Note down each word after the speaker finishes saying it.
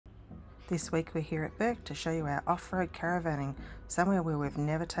This week we're here at Bourke to show you our off-road caravanning, somewhere where we've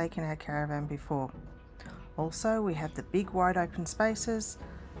never taken our caravan before. Also, we have the big wide open spaces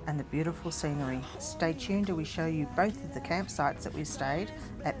and the beautiful scenery. Stay tuned till we show you both of the campsites that we stayed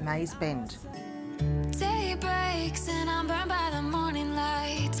at Mays Bend. Day breaks and I'm burned by the morning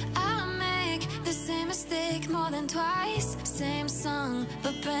light. I make the same mistake more than twice. Same song,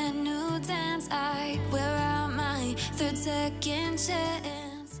 but brand new dance. I wear out my third second chance.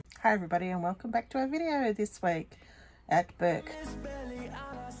 Hi everybody, and welcome back to our video this week at Bourke.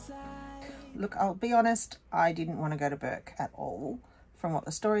 Look, I'll be honest, I didn't want to go to Bourke at all from what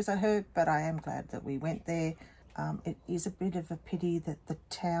the stories I heard, but I am glad that we went there. It is a bit of a pity that the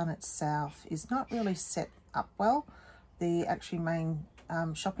town itself is not really set up well. The actually main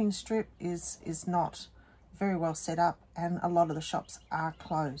shopping strip is not very well set up, and a lot of the shops are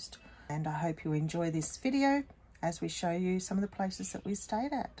closed. And I hope you enjoy this video as we show you some of the places that we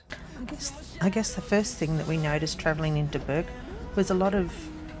stayed at. I guess the first thing that we noticed travelling into Bourke was a lot of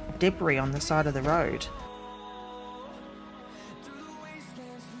debris on the side of the road.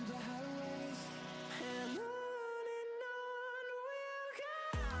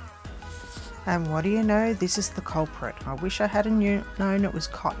 And what do you know, this is the culprit. I wish I had known it was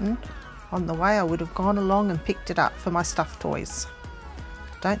cotton. On the way I would have gone along and picked it up for my stuffed toys.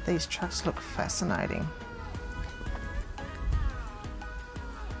 Don't these trucks look fascinating?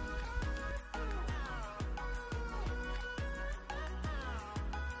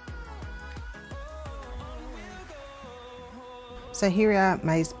 So here we are at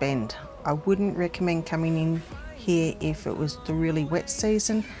Mays Bend. I wouldn't recommend coming in here if it was the really wet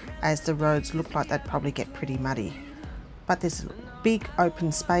season, as the roads look like they'd probably get pretty muddy. But there's big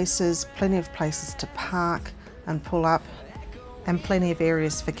open spaces, plenty of places to park and pull up, and plenty of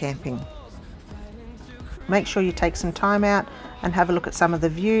areas for camping. Make sure you take some time out and have a look at some of the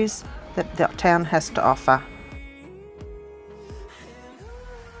views that the town has to offer.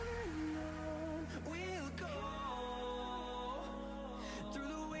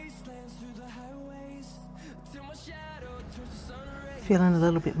 Feeling a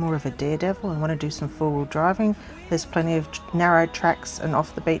little bit more of a daredevil and want to do some four-wheel driving, there's plenty of narrow tracks and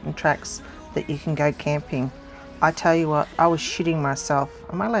off the beaten tracks that you can go camping. I tell you what, I was shitting myself.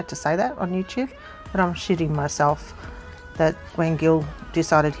 Am I allowed to say that on YouTube? But I'm shitting myself that when Gil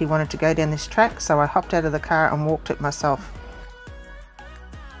decided he wanted to go down this track, so I hopped out of the car and walked it myself.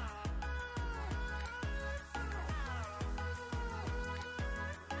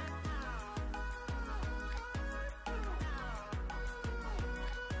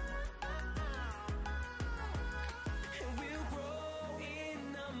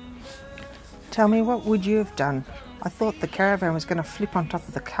 Tell me, what would you have done? I thought the caravan was going to flip on top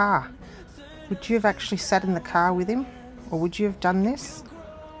of the car. Would you have actually sat in the car with him? Or would you have done this?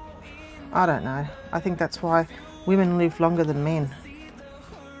 I don't know. I think that's why women live longer than men.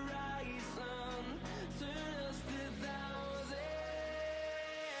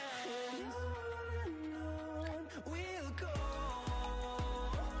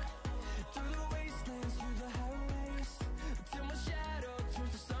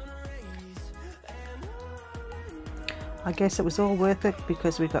 I guess it was all worth it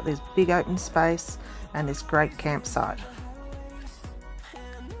because we've got this big open space and this great campsite.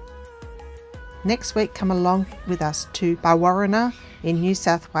 Next week, come along with us to Bourke in New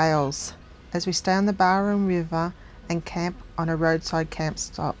South Wales as we stay on the Bourke River and camp on a roadside camp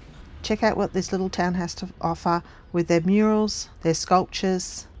stop. Check out what this little town has to offer with their murals, their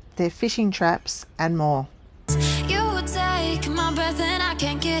sculptures, their fishing traps and more. You take my breath and I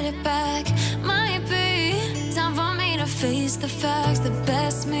can't get it back. Might be time for me to face the facts. The best